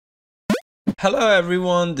Hello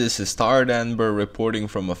everyone, this is Starred Amber reporting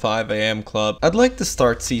from a 5 AM club. I'd like to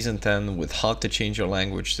start season 10 with how to change your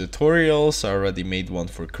language tutorials. I already made one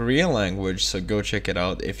for Korean language, so go check it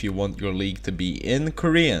out if you want your league to be in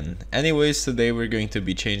Korean. Anyways, today we're going to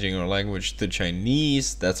be changing our language to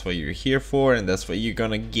Chinese. That's what you're here for and that's what you're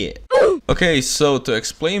gonna get. Okay, so to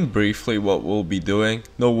explain briefly what we'll be doing,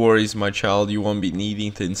 no worries my child, you won't be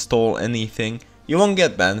needing to install anything. You won't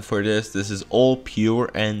get banned for this is all pure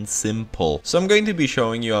and simple. So I'm going to be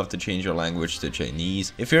showing you how to change your language to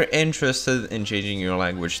Chinese. If you're interested in changing your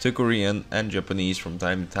language to Korean and Japanese from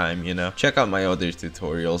time to time, check out my other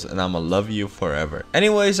tutorials and I'ma love you forever.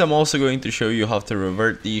 Anyways, I'm also going to show you how to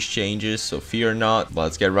revert these changes, so fear not,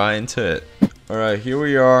 let's get right into it. Alright, here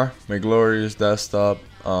we are, my glorious desktop.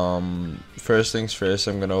 First things first,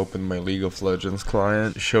 I'm gonna open my League of Legends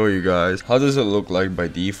client, show you guys how does it look like by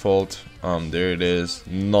default. There it is,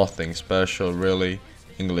 nothing special really.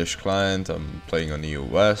 English client, I'm playing on EU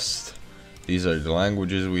West. These are the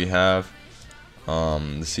languages we have.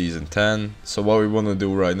 The season 10. So what we want to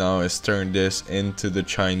do right now is turn this into the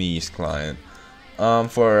Chinese client.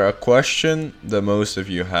 For a question that most of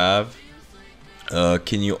you have,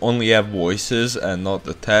 can you only have voices and not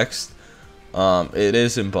the text? It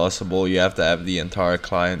is impossible. You have to have the entire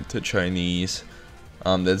client to Chinese.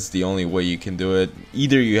 That's the only way you can do it.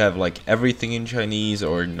 Either you have like everything in Chinese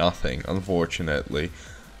or nothing, unfortunately.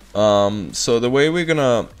 So the way we're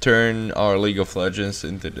gonna turn our League of Legends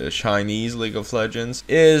into the Chinese League of Legends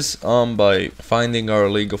is by finding our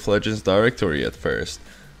League of Legends directory at first.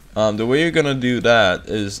 The way you're gonna do that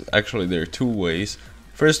is actually there are two ways.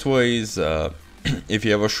 First way is if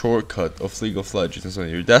you have a shortcut of League of Legends on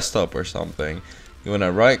your desktop or something, you want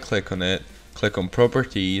to right click on it, click on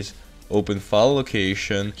properties, open file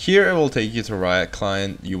location. Here it will take you to Riot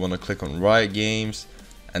client. You want to click on Riot Games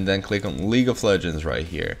and then click on League of Legends right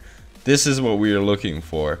here. This is what we are looking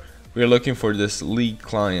for. We are looking for this League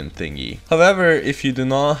client thingy. However, if you do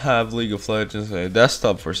not have League of Legends on your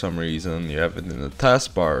desktop for some reason, you have it in the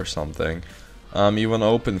taskbar or something, you want to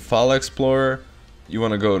open File Explorer. You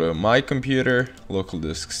want to go to My Computer, Local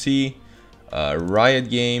Disk C, Riot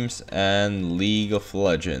Games, and League of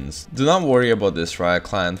Legends. Do not worry about this Riot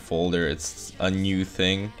Client folder, it's a new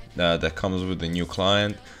thing that comes with the new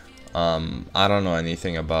client. I don't know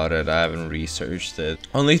anything about it, I haven't researched it.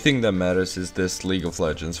 Only thing that matters is this League of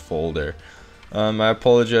Legends folder. I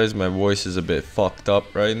apologize, my voice is a bit fucked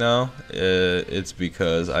up right now. It's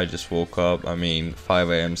because I just woke up. 5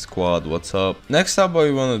 AM squad, what's up? Next up, what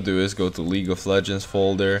we want to do is go to League of Legends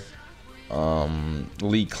folder,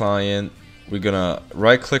 League client. We're gonna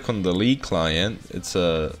right click on the League client. It's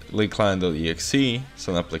a League client.exe. It's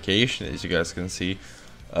an application, as you guys can see.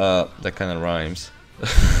 That kind of rhymes.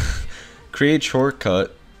 Create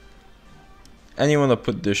shortcut. And you want to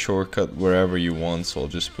put this shortcut wherever you want, so I'll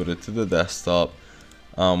just put it to the desktop.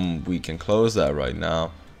 We can close that right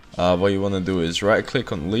now. What you want to do is right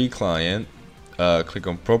click on League client, click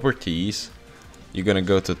on properties. You're gonna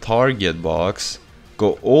go to target box,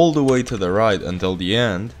 go all the way to the right until the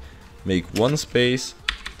end, make one space,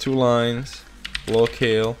 two lines,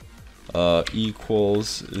 locale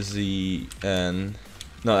equals zn,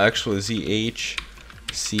 no actually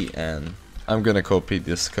zhcn. I'm gonna copy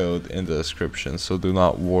this code in the description, so do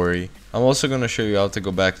not worry. I'm also gonna show you how to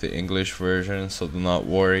go back to English version, so do not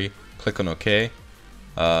worry. Click on OK.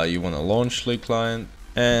 You want to launch League client,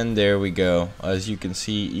 and there we go. As you can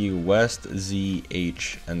see, EU West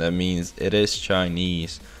ZH, and that means it is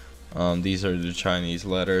Chinese. These are the Chinese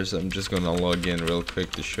letters. I'm just gonna log in real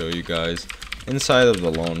quick to show you guys inside of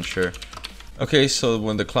the launcher. Okay, so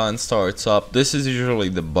when the client starts up, this is usually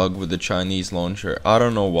the bug with the Chinese launcher. I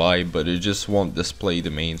don't know why, but it just won't display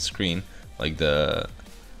the main screen, like the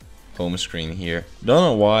home screen here. Don't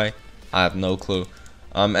know why, I have no clue.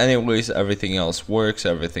 Anyways, everything else works,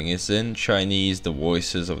 everything is in Chinese, the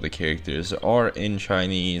voices of the characters are in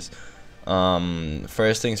Chinese.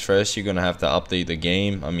 First things first, you're gonna have to update the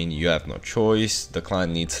game. You have no choice. The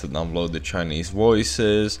client needs to download the Chinese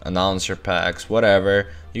voices, announcer packs, whatever.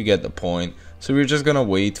 You get the point. So we're just gonna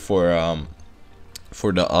wait for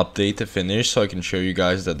the update to finish, so I can show you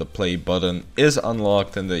guys that the play button is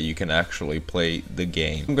unlocked and that you can actually play the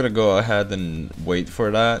game. I'm gonna go ahead and wait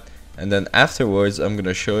for that. And then afterwards, I'm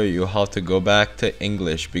gonna show you how to go back to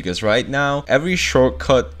English, because right now every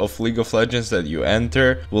shortcut of League of Legends that you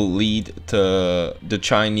enter will lead to the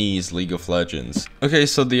Chinese League of Legends. Okay,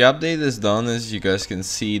 so the update is done. As you guys can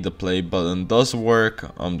see, the play button does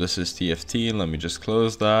work. This is TFT. Let me just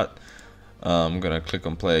close that. I'm gonna click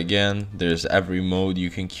on play again. There's every mode you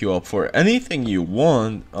can queue up for anything you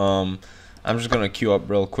want. I'm just gonna queue up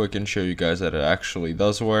real quick and show you guys that it actually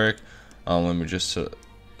does work. Let me just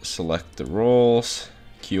select the roles,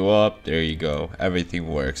 queue up, there you go, everything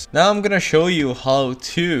works. Now I'm gonna show you how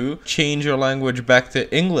to change your language back to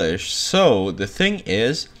English. So the thing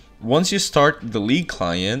is, once you start the League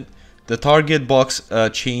client, the target box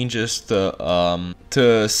changes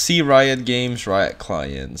to See Riot Games Riot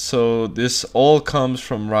Client. So this all comes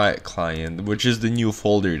from Riot Client, which is the new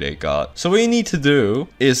folder they got. So what you need to do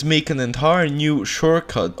is make an entire new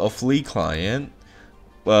shortcut of League Client.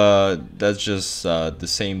 That's just the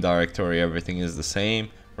same directory, everything is the same.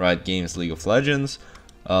 Riot Games League of Legends,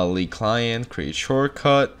 League Client, create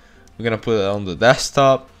shortcut. We're gonna put it on the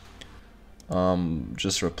desktop.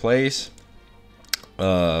 Just replace.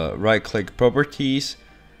 Right click properties.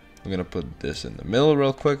 I'm gonna put this in the middle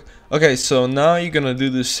real quick. Okay, so now you're gonna do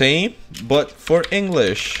the same but for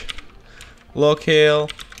English. Locale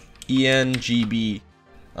ENGB.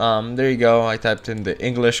 There you go, I typed in the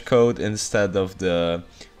English code instead of the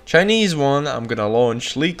Chinese one. I'm gonna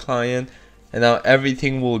launch League client, and now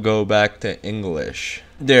everything will go back to English.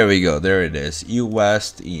 There we go, there it is.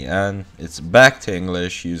 US EN. It's back to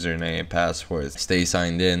English. Username, password, stay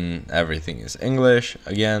signed in. Everything is English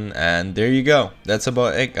again, and there you go. That's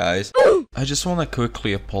about it, guys. I just want to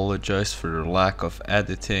quickly apologize for the lack of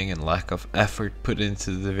editing and lack of effort put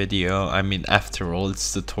into the video. I mean, after all,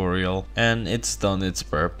 it's tutorial and it's done its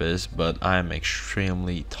purpose, but I'm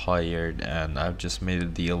extremely tired and I've just made a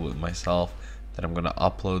deal with myself that I'm gonna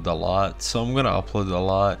upload a lot. So I'm gonna upload a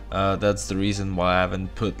lot. That's the reason why I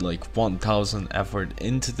haven't put like 1000 effort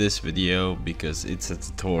into this video, because it's a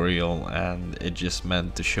tutorial and it just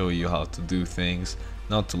meant to show you how to do things,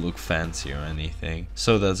 not to look fancy or anything.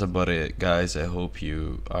 So that's about it, guys. I hope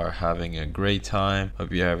you are having a great time.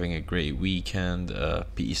 Hope you're having a great weekend.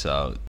 Peace out.